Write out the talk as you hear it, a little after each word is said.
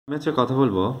আমি আজকে কথা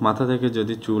বলবো মাথা থেকে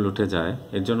যদি চুল উঠে যায়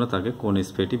এর জন্য তাকে কোন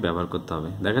স্প্রেটি ব্যবহার করতে হবে।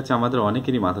 দেখা যাচ্ছে আমাদের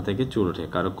অনেকেরই মাথা থেকে চুল ওঠে,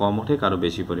 কারো কম ওঠে, কারো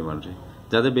বেশি পরিমাণ ওঠে।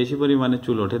 যাদের বেশি পরিমাণে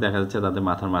চুল ওঠে দেখা যাচ্ছে তাদের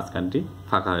মাথার মাঝখানটি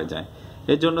ফাঁকা হয়ে যায়।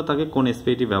 এর জন্য তাকে কোন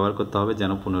স্প্রেটি ব্যবহার করতে হবে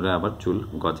যেন পুনরায় আবার চুল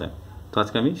গজায়। তো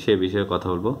আজকে আমি সে বিষয়ে কথা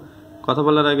বলবো। কথা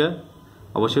বলার আগে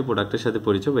অবশ্যই প্রোডাক্টের সাথে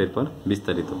পরিচয়, এরপর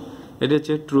বিস্তারিত। এটি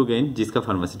হচ্ছে ট্রুগেইন জিসকা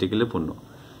ফার্মাসিউটিক্যালের পণ্য।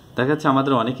 দেখা যাচ্ছে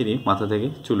আমাদের অনেকেরই মাথা থেকে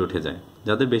চুল উঠে যায়।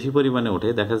 যাদের বেশি পরিমাণে ওঠে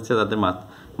দেখা যাচ্ছে তাদের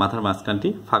মাথার মাঝখানটি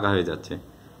ফাঁকা হয়ে যাচ্ছে।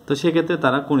 তো সেক্ষেত্রে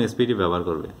তারা কোন স্প্রেটি ব্যবহার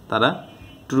করবে? তারা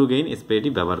ট্রুগেইন স্প্রেটি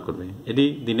ব্যবহার করবে। এটি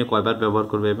দিনে কয়বার ব্যবহার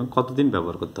করবে এবং কতদিন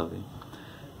ব্যবহার করতে হবে?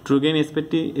 ট্রুগেইন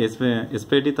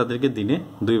স্প্রেটি তাদেরকে দিনে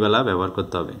 2 বেলা ব্যবহার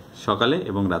করতে হবে, সকালে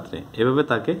এবং রাত্রে। এভাবে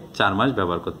তাকে 4 মাস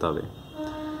ব্যবহার করতে হবে।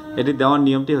 এটি দেওয়ার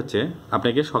নিয়মটি হচ্ছে,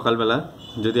 আপনাকে সকালবেলা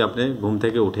যদি আপনি ঘুম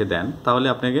থেকে উঠে দেন তাহলে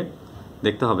আপনাকে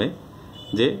দেখতে হবে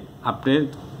যে আপনার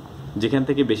যেখান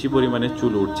থেকে বেশি পরিমাণে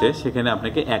চুল উঠছে সেখানে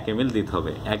আপনাকে 1 ml দিতে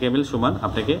হবে। 1 ml সমান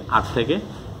আপনাকে 8 থেকে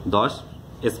 10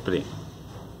 স্প্রে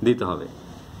দিতে হবে।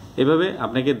 এভাবে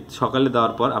আপনাকে সকালে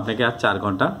দেওয়ার পর আপনাকে আর 4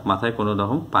 ঘন্টা মাথায় কোনো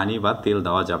রকম পানি বা তেল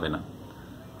দেওয়া যাবে না।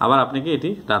 আবার আপনাকে এটি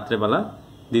রাত্রেবেলা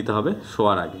দিতে হবে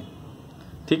শোয়ার আগে।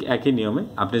 ঠিক একই নিয়মে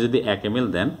আপনি যদি 1 ml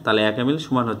দেন তাহলে 1 ml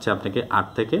সমান হচ্ছে আপনাকে 8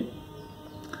 থেকে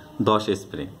 10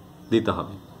 স্প্রে দিতে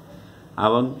হবে।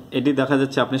 এবং এটি দেখা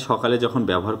যাচ্ছে আপনি সকালে যখন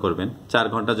ব্যবহার করবেন 4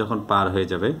 ঘন্টা যখন পার হয়ে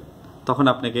যাবে তখন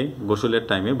আপনাকে গোসলের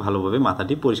টাইমে ভালোভাবে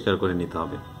মাথাটি পরিষ্কার করে নিতে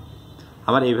হবে।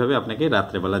 আবার এইভাবে আপনাকে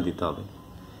রাত্রেবেলা দিতে হবে।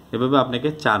 এভাবে আপনাকে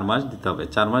 4 মাস দিতে হবে।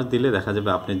 4 মাস দিলে দেখা যাবে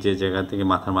আপনি যে জায়গা থেকে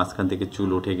মাথার মাঝখান থেকে চুল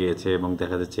উঠে গিয়েছে এবং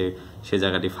দেখা যাচ্ছে সে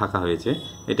জায়গাটি ফাঁকা হয়েছে,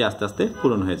 এটি আস্তে আস্তে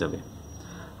পূরণ হয়ে যাবে।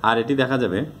 আর এটি দেখা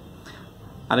যাবে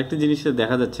আরেকটি জিনিস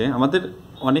দেখা যাচ্ছে আমাদের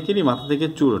অনেকেরই মাথা থেকে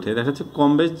চুল ওঠে। দেখা যাচ্ছে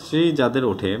কম বেশি যাদের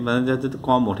ওঠে, মানে যাদের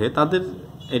কম ওঠে তাদের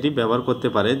এটি ব্যবহার করতে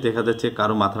পারে। দেখা যাচ্ছে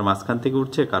কারো মাথার মাঝখান থেকে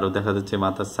উঠছে, কারো দেখা যাচ্ছে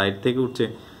মাথার সাইড থেকে উঠছে।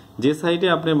 যে সাইডে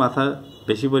আপনার মাথা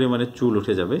বেশি পরিমাণে চুল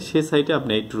উঠে যাবে সে সাইডে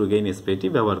আপনি এই ট্রুগেইন স্প্রেটি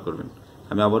ব্যবহার করবেন।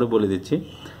 আমি আবারও বলে দিচ্ছি,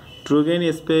 ট্রুগেইন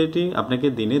স্প্রেটি আপনাকে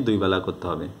দিনে 2 বেলা করতে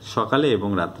হবে, সকালে এবং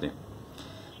রাত্রে।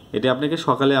 এটি আপনাকে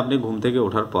সকালে আপনি ঘুম থেকে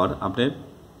ওঠার পর আপনি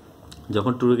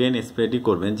যখন ট্রুগেইন স্প্রেটি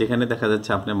করবেন, যেখানে দেখা যাচ্ছে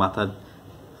আপনার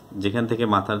যেখান থেকে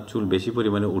মাথার চুল বেশি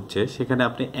পরিমাণে উঠছে সেখানে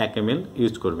আপনি 1 ml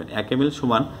ইউজ করবেন। 1 ml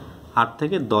সমান 8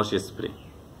 থেকে 10 স্প্রে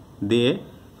দিয়ে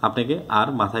আপনাকে আর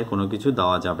মাথায় কোনো কিছু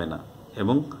দেওয়া যাবে না।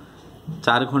 এবং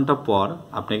 4 ঘন্টা পর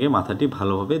আপনাকে মাথাটি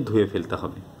ভালোভাবে ধুয়ে ফেলতে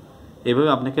হবে। এভাবে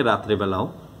আপনাকে রাত্রেবেলাও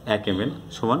 1 ml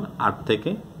সমান 8 থেকে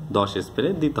 10 স্প্রে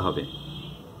দিতে হবে।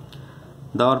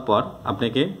 দেওয়ার পর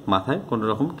আপনাকে মাথায় কোনো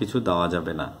রকম কিছু দেওয়া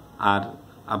যাবে না। আর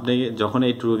আপনি যখন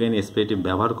এই ট্রুগেইন স্প্রেটি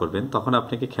ব্যবহার করবেন তখন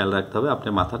আপনাকে খেয়াল রাখতে হবে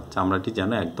আপনার মাথার চামড়াটি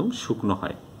যেন একদম শুকনো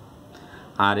হয়।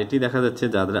 আর এটি দেখা যাচ্ছে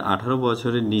যাদের 18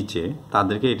 বছরের নিচে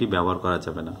তাদেরকে এটি ব্যবহার করা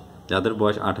যাবে না। যাদের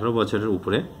বয়স 18 বছরের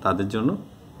উপরে তাদের জন্য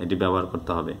এটি ব্যবহার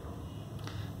করতে হবে।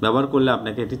 ব্যবহার করলে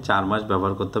আপনাকে এটি 4 মাস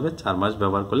ব্যবহার করতে হবে। 4 মাস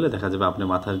ব্যবহার করলে দেখা যাবে আপনার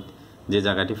মাথার যে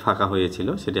জায়গাটি ফাঁকা হয়েছিল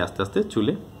সেটি আস্তে আস্তে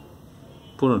চুলে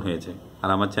পূরণ হয়েছে। আর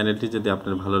আমার চ্যানেলটি যদি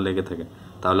আপনার ভালো লেগে থাকে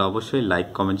তাহলে অবশ্যই like,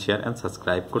 comment, share and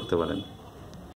subscribe করতে পারেন।